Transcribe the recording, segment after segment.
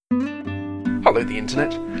Hello the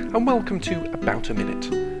internet, and welcome to About a Minute,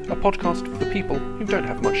 a podcast for people who don't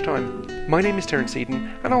have much time. My name is Terence Eden,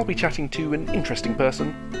 and I'll be chatting to an interesting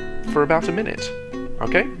person for about a minute.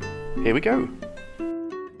 Okay, here we go.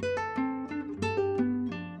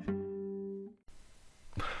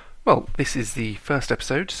 Well, this is the first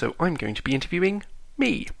episode, so I'm going to be interviewing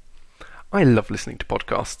me. I love listening to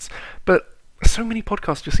podcasts, but so many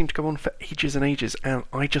podcasts just seem to go on for ages and ages, and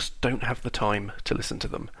I just don't have the time to listen to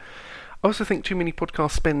them. I also think too many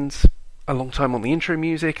podcasts spend a long time on the intro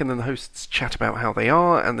music, and then the hosts chat about how they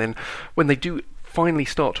are, and then when they do finally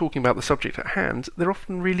start talking about the subject at hand, they're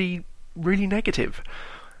often really, really negative.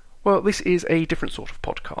 Well, this is a different sort of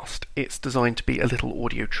podcast. It's designed to be a little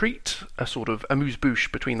audio treat, a sort of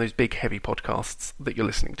amuse-bouche between those big, heavy podcasts that you're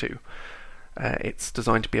listening to. It's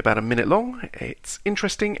designed to be about a minute long, it's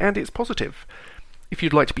interesting, and it's positive. If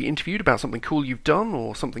you'd like to be interviewed about something cool you've done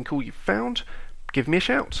or something cool you've found, give me a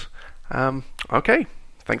shout. Okay,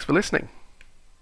 thanks for listening.